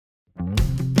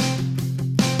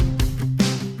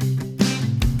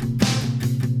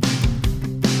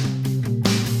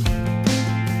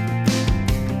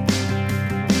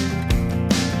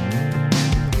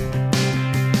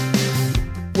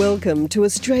Welcome to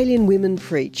Australian Women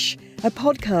Preach, a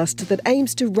podcast that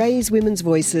aims to raise women's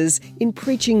voices in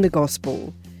preaching the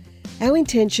gospel. Our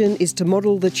intention is to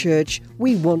model the church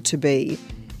we want to be,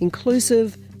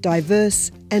 inclusive, diverse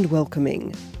and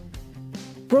welcoming.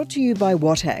 Brought to you by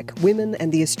WATAC, Women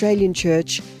and the Australian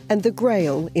Church, and the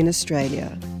Grail in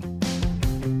Australia.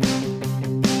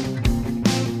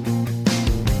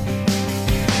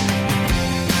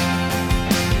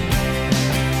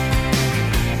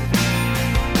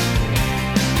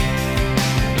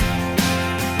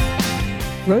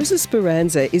 Rosa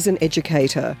Speranza is an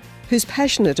educator who's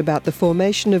passionate about the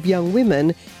formation of young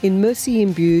women in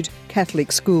mercy-imbued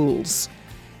Catholic schools.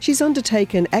 She's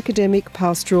undertaken academic,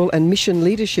 pastoral and mission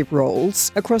leadership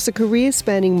roles across a career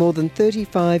spanning more than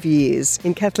 35 years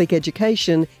in Catholic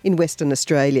education in Western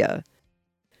Australia.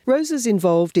 Rosa's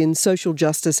involved in social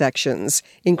justice actions,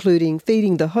 including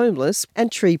feeding the homeless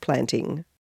and tree planting.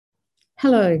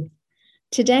 Hello.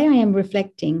 Today I am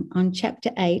reflecting on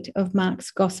chapter 8 of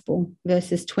Mark's Gospel,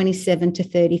 verses 27 to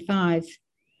 35.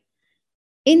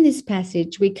 In this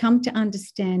passage, we come to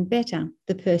understand better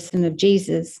the person of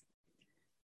Jesus.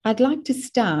 I'd like to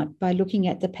start by looking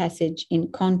at the passage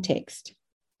in context.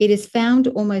 It is found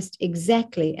almost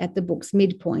exactly at the book's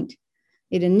midpoint.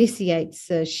 It initiates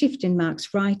a shift in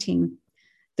Mark's writing.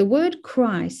 The word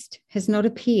Christ has not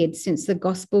appeared since the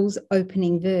Gospel's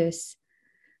opening verse.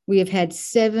 We have had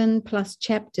 7+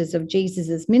 chapters of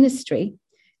Jesus' ministry,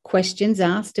 questions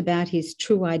asked about his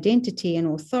true identity and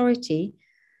authority,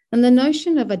 and the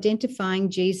notion of identifying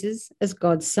Jesus as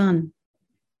God's Son.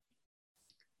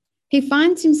 He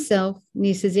finds himself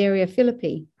near Caesarea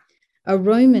Philippi, a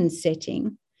Roman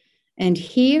setting, and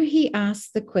here he asks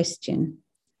the question,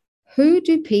 "Who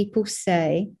do people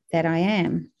say that I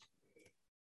am?"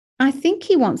 I think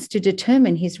he wants to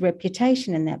determine his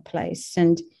reputation in that place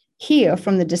and hear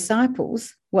from the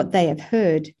disciples what they have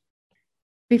heard.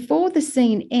 Before the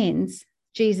scene ends,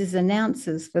 Jesus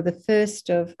announces for the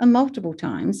first of multiple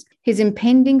times his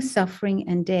impending suffering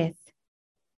and death.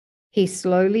 He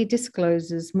slowly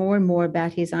discloses more and more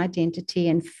about his identity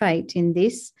and fate in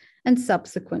this and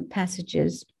subsequent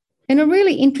passages. In a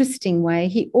really interesting way,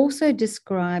 he also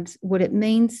describes what it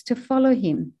means to follow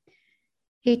him.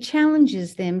 He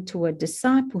challenges them to a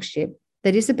discipleship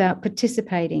that is about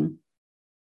participating.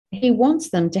 He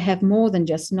wants them to have more than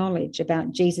just knowledge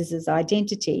about Jesus'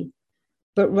 identity,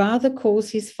 but rather calls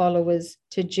his followers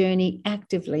to journey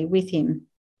actively with him.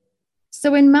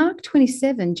 So in Mark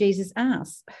 27, Jesus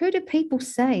asks, "Who do people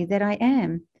say that I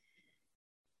am?"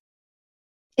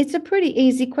 It's a pretty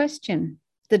easy question.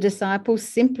 The disciples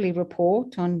simply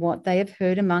report on what they have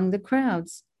heard among the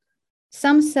crowds.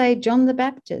 Some say John the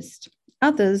Baptist,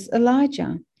 others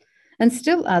Elijah, and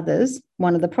still others,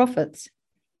 one of the prophets.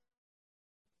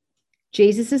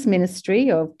 Jesus'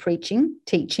 ministry of preaching,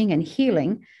 teaching, and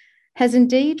healing has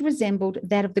indeed resembled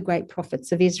that of the great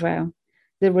prophets of Israel.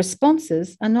 The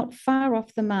responses are not far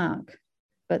off the mark,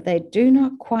 but they do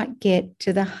not quite get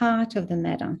to the heart of the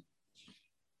matter.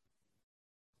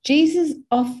 Jesus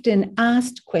often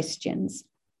asked questions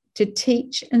to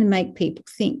teach and make people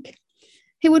think.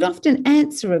 He would often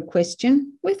answer a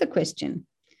question with a question,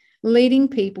 leading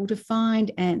people to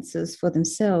find answers for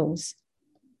themselves.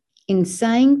 In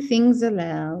saying things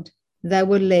aloud, they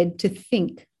were led to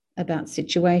think about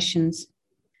situations.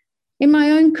 In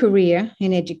my own career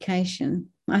in education,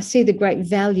 I see the great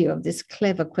value of this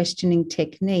clever questioning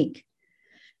technique.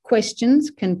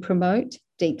 Questions can promote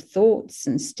deep thoughts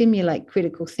and stimulate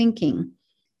critical thinking.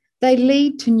 They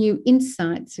lead to new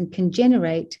insights and can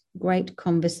generate great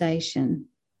conversation.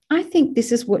 I think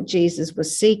this is what Jesus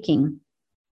was seeking.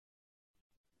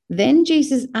 Then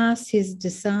Jesus asked his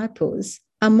disciples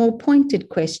a more pointed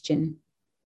question.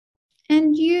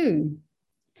 "And you,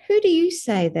 who do you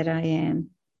say that I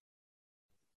am?"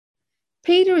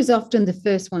 Peter is often the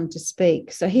first one to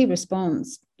speak, so he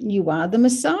responds, "You are the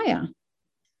Messiah."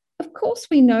 Of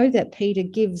course, we know that Peter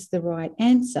gives the right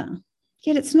answer,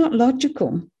 yet it's not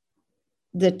logical.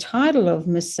 The title of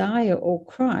Messiah or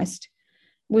Christ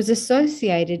was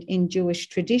associated in Jewish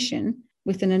tradition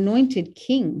with an anointed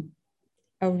king,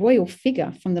 a royal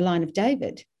figure from the line of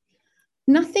David.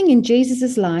 Nothing in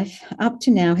Jesus' life up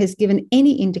to now has given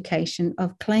any indication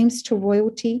of claims to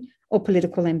royalty or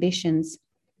political ambitions.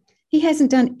 He hasn't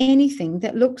done anything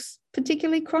that looks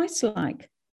particularly Christ-like.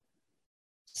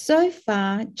 So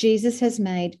far, Jesus has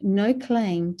made no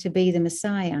claim to be the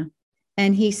Messiah,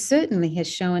 and he certainly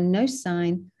has shown no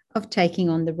sign of taking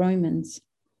on the Romans.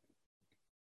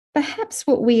 Perhaps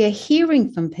what we are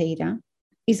hearing from Peter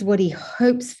is what he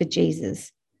hopes for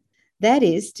Jesus. That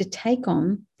is to take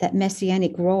on that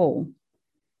messianic role.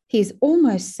 He's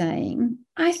almost saying,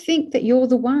 I think that you're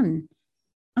the one.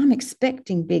 I'm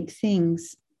expecting big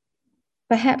things.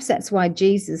 Perhaps that's why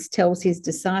Jesus tells his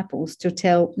disciples to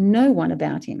tell no one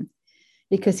about him,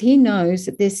 because he knows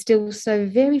that they're still so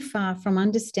very far from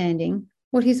understanding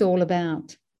what he's all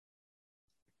about.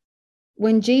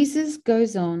 When Jesus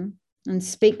goes on and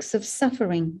speaks of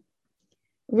suffering,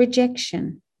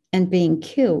 rejection, and being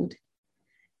killed,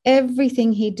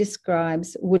 everything he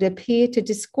describes would appear to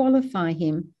disqualify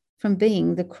him from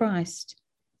being the Christ.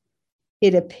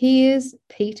 It appears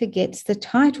Peter gets the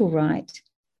title right,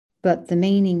 but the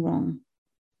meaning wrong.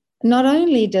 Not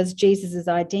only does Jesus'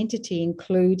 identity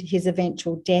include his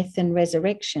eventual death and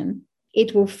resurrection,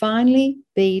 it will finally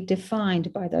be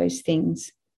defined by those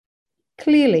things.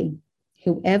 Clearly,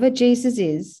 whoever Jesus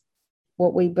is,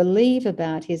 what we believe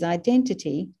about his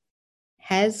identity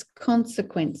has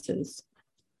consequences.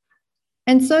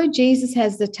 And so Jesus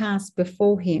has the task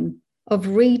before him of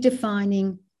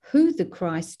redefining who the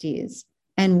Christ is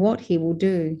and what he will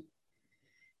do.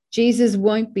 Jesus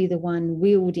won't be the one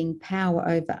wielding power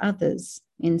over others.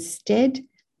 Instead,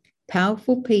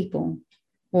 powerful people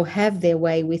will have their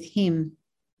way with him.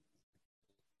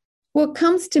 What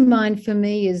comes to mind for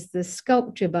me is the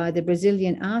sculpture by the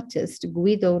Brazilian artist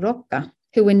Guido Rocca,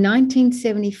 who in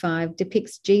 1975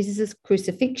 depicts Jesus'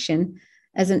 crucifixion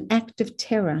as an act of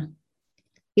terror.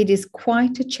 It is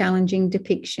quite a challenging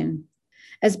depiction.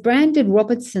 As Brandon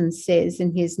Robertson says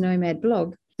in his Nomad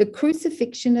blog, the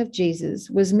crucifixion of Jesus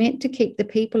was meant to keep the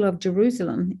people of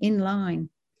Jerusalem in line,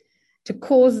 to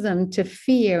cause them to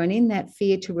fear, and in that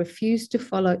fear to refuse to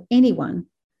follow anyone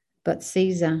but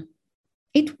Caesar.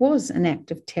 It was an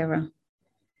act of terror.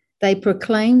 They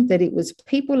proclaimed that it was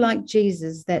people like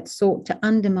Jesus that sought to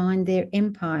undermine their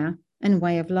empire and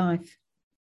way of life.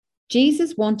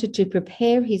 Jesus wanted to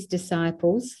prepare his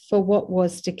disciples for what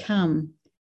was to come.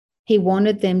 He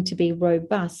wanted them to be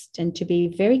robust and to be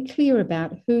very clear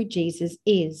about who Jesus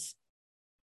is.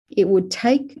 It would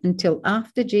take until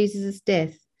after Jesus'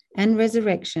 death and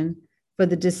resurrection for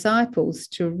the disciples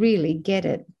to really get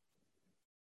it.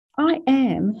 I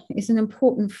am is an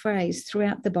important phrase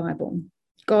throughout the Bible.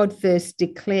 God first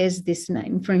declares this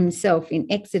name for himself in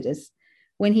Exodus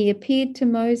when he appeared to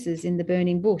Moses in the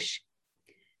burning bush.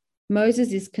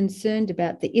 Moses is concerned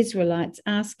about the Israelites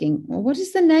asking, well, what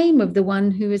is the name of the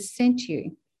one who has sent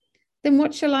you? Then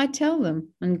what shall I tell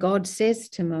them? And God says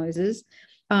to Moses,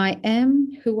 I am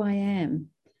who I am.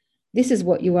 This is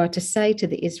what you are to say to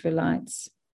the Israelites.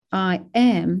 I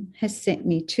am has sent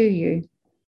me to you.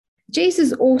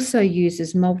 Jesus also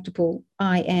uses multiple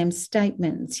I am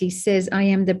statements. He says, I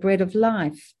am the bread of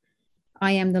life.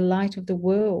 I am the light of the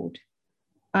world.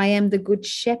 I am the good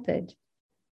shepherd.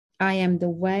 I am the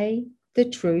way, the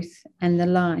truth, and the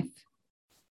life.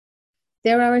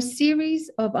 There are a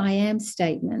series of I am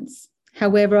statements.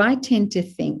 However, I tend to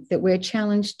think that we're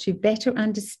challenged to better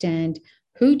understand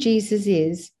who Jesus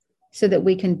is so that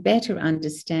we can better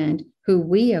understand who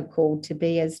we are called to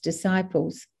be as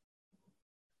disciples.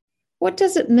 What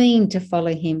does it mean to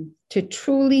follow him, to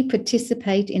truly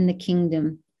participate in the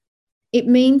kingdom? It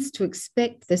means to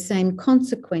expect the same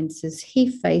consequences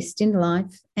he faced in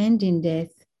life and in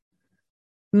death.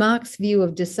 Mark's view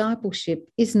of discipleship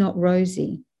is not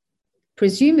rosy.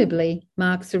 Presumably,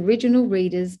 Mark's original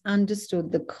readers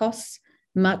understood the costs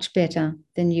much better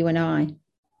than you and I.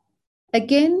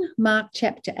 Again, Mark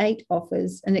chapter 8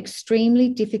 offers an extremely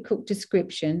difficult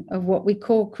description of what we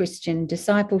call Christian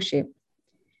discipleship.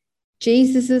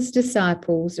 Jesus'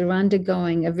 disciples are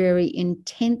undergoing a very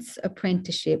intense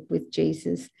apprenticeship with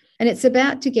Jesus, and it's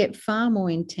about to get far more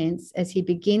intense as he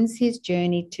begins his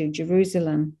journey to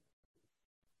Jerusalem.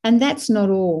 And that's not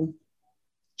all.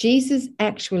 Jesus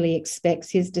actually expects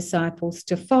his disciples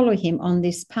to follow him on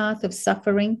this path of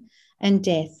suffering and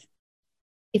death.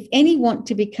 If any want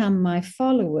to become my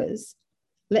followers,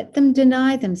 let them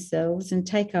deny themselves and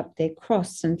take up their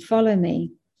cross and follow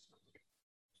me.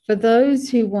 For those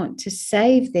who want to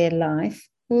save their life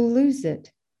will lose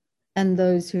it, and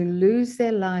those who lose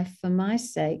their life for my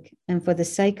sake and for the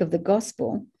sake of the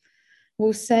gospel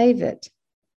will save it.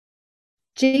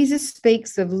 Jesus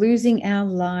speaks of losing our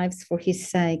lives for his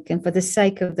sake and for the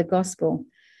sake of the gospel.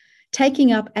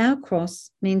 Taking up our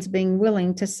cross means being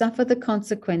willing to suffer the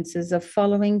consequences of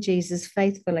following Jesus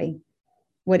faithfully,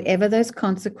 whatever those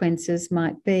consequences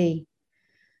might be.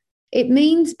 It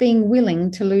means being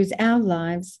willing to lose our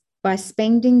lives by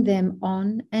spending them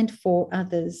on and for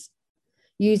others,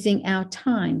 using our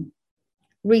time,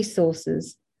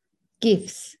 resources,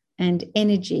 gifts, and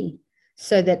energy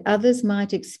so that others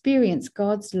might experience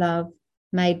God's love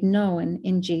made known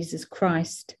in Jesus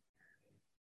Christ.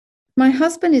 My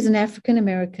husband is an African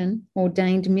American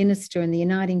ordained minister in the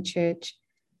Uniting Church,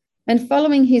 and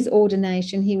following his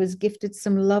ordination, he was gifted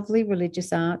some lovely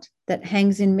religious art that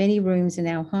hangs in many rooms in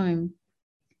our home.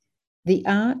 The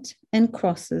art and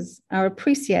crosses are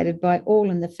appreciated by all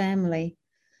in the family,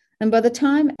 and by the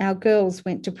time our girls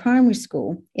went to primary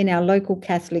school in our local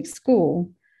Catholic school,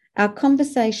 our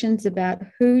conversations about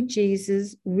who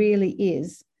Jesus really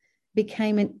is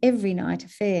became an every night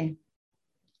affair.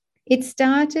 It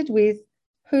started with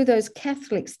who those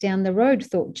Catholics down the road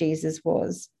thought Jesus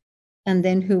was, and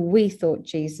then who we thought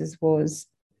Jesus was.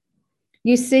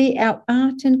 You see, our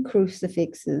art and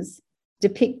crucifixes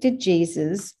depicted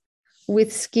Jesus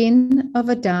with skin of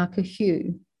a darker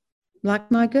hue, like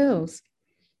my girls,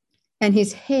 and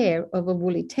his hair of a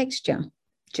woolly texture,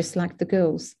 just like the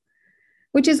girls,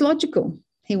 which is logical.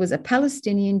 He was a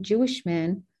Palestinian Jewish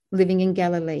man living in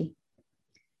Galilee.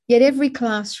 Yet every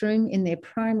classroom in their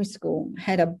primary school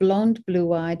had a blonde,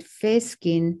 blue-eyed,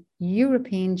 fair-skinned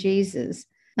European Jesus,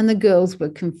 and the girls were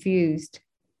confused.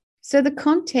 So the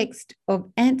context of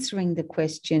answering the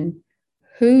question,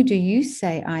 "Who do you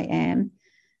say I am?"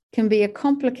 can be a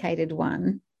complicated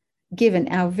one, given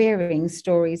our varying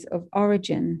stories of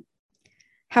origin.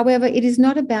 However, it is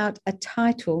not about a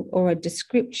title or a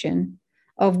description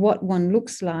of what one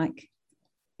looks like.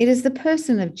 It is the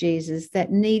person of Jesus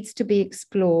that needs to be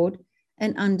explored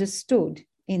and understood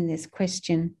in this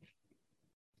question.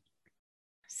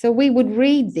 So we would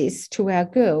read this to our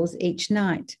girls each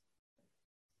night.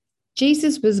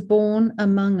 Jesus was born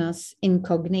among us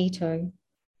incognito.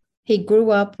 He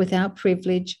grew up without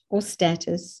privilege or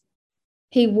status.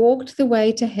 He walked the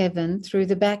way to heaven through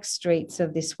the back streets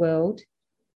of this world.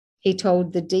 He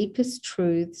told the deepest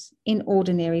truths in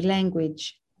ordinary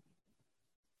language.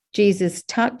 Jesus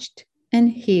touched and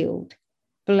healed,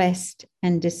 blessed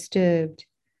and disturbed.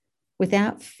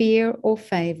 Without fear or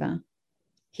favor,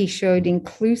 he showed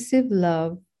inclusive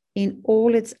love in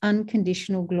all its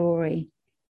unconditional glory.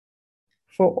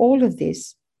 For all of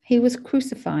this, he was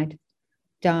crucified,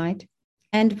 died,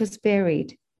 and was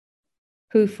buried,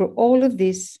 who for all of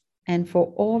this and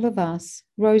for all of us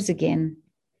rose again.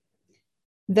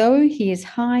 Though he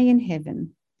is high in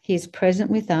heaven, he is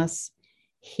present with us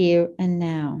here and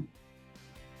now.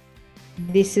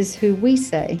 This is who we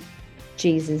say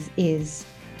Jesus is.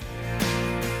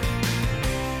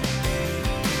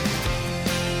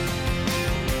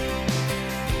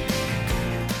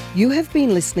 You have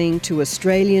been listening to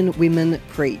Australian Women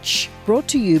Preach, brought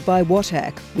to you by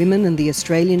WATAC, Women in the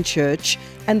Australian Church,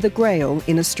 and the Grail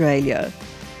in Australia.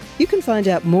 You can find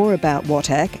out more about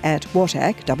WATAC at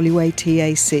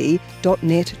watac.net.au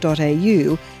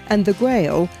and the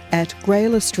Grail at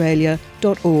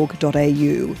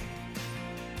grailaustralia.org.au.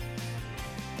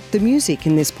 The music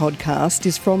in this podcast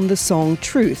is from the song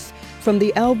Truth, from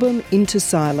the album Into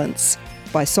Silence,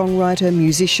 by songwriter,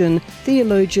 musician,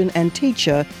 theologian and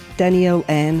teacher Danielle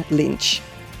Ann Lynch.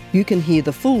 You can hear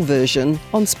the full version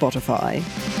on Spotify.